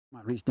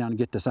Might reach down and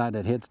get the side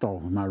of that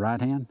headstall with my right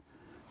hand,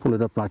 pull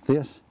it up like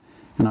this,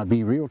 and I'd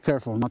be real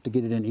careful not to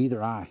get it in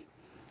either eye.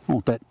 I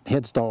want that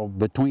headstall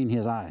between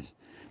his eyes.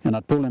 And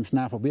I'd pull them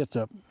snaffle bits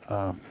up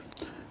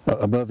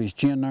above his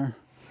chin there,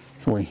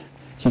 so he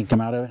can't come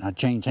out of it. I'd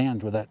change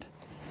hands with that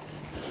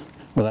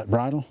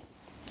bridle,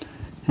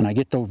 and I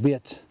get those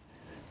bits,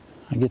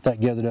 I get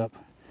that gathered up,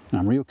 and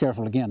I'm real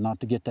careful again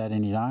not to get that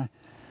in his eye.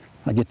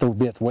 I get those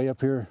bits way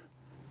up here,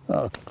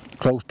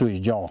 close to his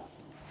jaw.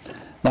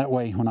 That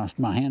way, when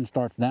my hand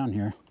starts down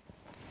here,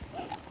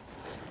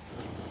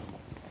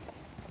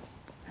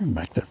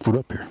 back that foot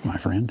up here, my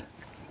friend.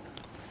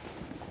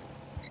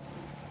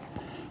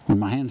 When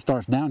my hand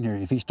starts down here,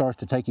 if he starts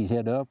to take his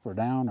head up or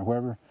down or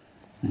wherever,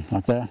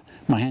 like that,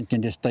 my hand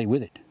can just stay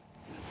with it.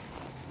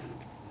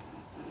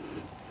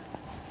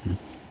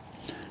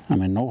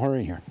 I'm in no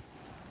hurry here.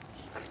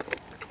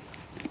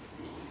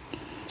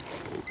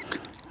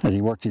 As he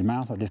works his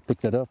mouth, I just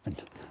pick that up,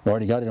 and I've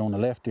already got it on the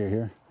left ear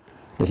here.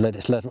 Just let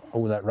it slip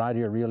over that right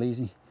ear real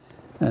easy.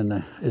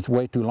 And it's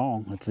way too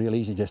long. It's real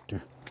easy just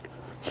to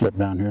slip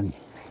down here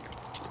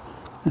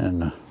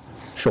and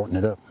shorten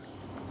it up.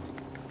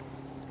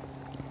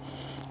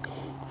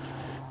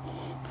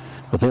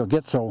 But they'll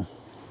get so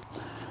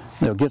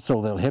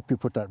they'll help you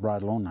put that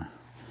bridle on there.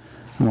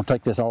 I'm gonna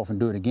take this off and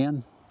do it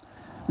again,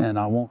 and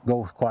I won't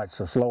go quite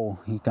so slow.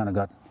 He kind of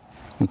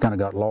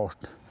got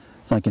lost,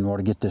 thinking we ought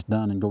to get this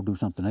done and go do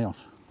something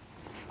else.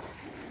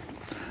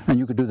 And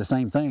you could do the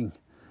same thing,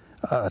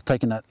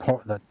 taking that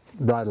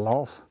bridle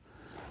off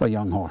a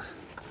young horse.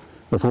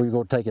 Before you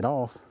go take it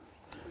off,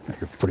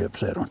 you're pretty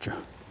upset, aren't you?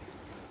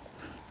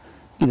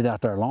 Get it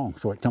out there long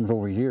so it comes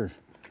over his ears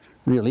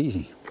real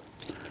easy.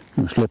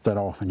 You slip that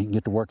off, and he can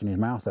get to work in his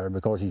mouth there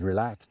because he's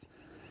relaxed,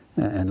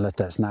 and let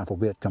that snaffle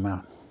bit come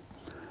out.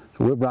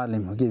 So we'll bridle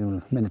him. I'll give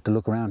him a minute to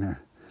look around here.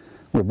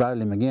 We'll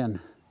bridle him again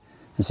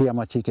and see how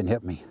much he can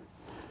help me.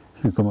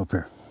 He'll come up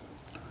here,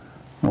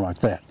 like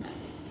that.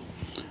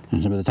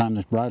 And so by the time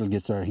this bridle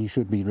gets there, he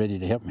should be ready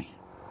to help me.